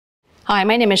Hi,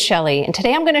 my name is Shelley, and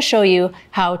today I'm going to show you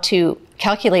how to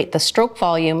calculate the stroke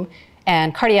volume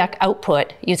and cardiac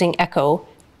output using echo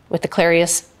with the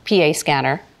Clarius PA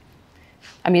scanner.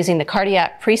 I'm using the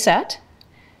cardiac preset,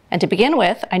 and to begin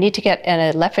with, I need to get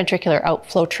a left ventricular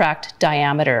outflow tract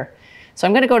diameter. So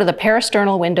I'm going to go to the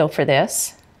parasternal window for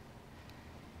this.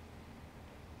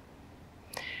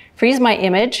 Freeze my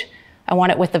image. I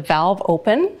want it with the valve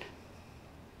open.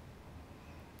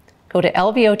 Go to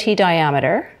LVOT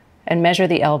diameter and measure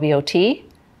the LVOT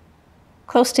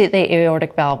close to the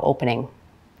aortic valve opening.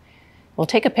 We'll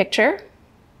take a picture.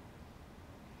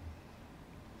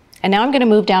 And now I'm going to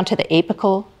move down to the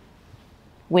apical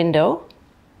window.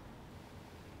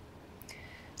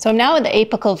 So I'm now in the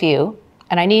apical view,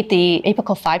 and I need the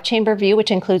apical 5-chamber view,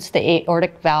 which includes the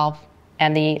aortic valve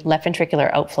and the left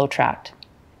ventricular outflow tract.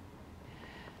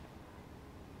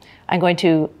 I'm going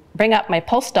to bring up my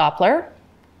pulse Doppler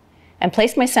and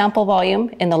place my sample volume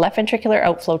in the left ventricular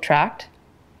outflow tract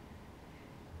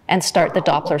and start the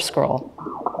Doppler scroll.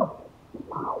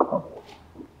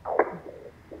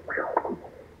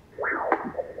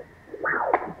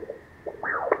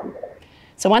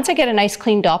 So once I get a nice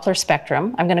clean Doppler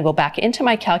spectrum, I'm going to go back into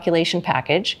my calculation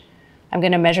package. I'm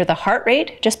going to measure the heart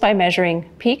rate just by measuring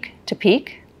peak to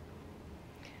peak.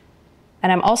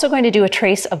 And I'm also going to do a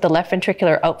trace of the left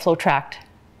ventricular outflow tract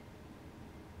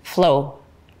flow.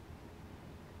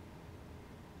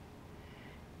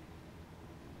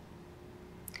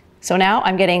 So now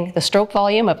I'm getting the stroke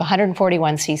volume of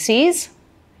 141 cc's.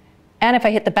 And if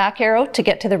I hit the back arrow to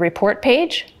get to the report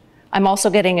page, I'm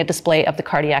also getting a display of the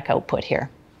cardiac output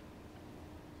here.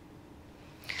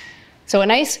 So a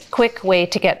nice quick way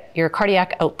to get your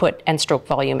cardiac output and stroke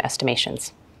volume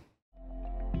estimations.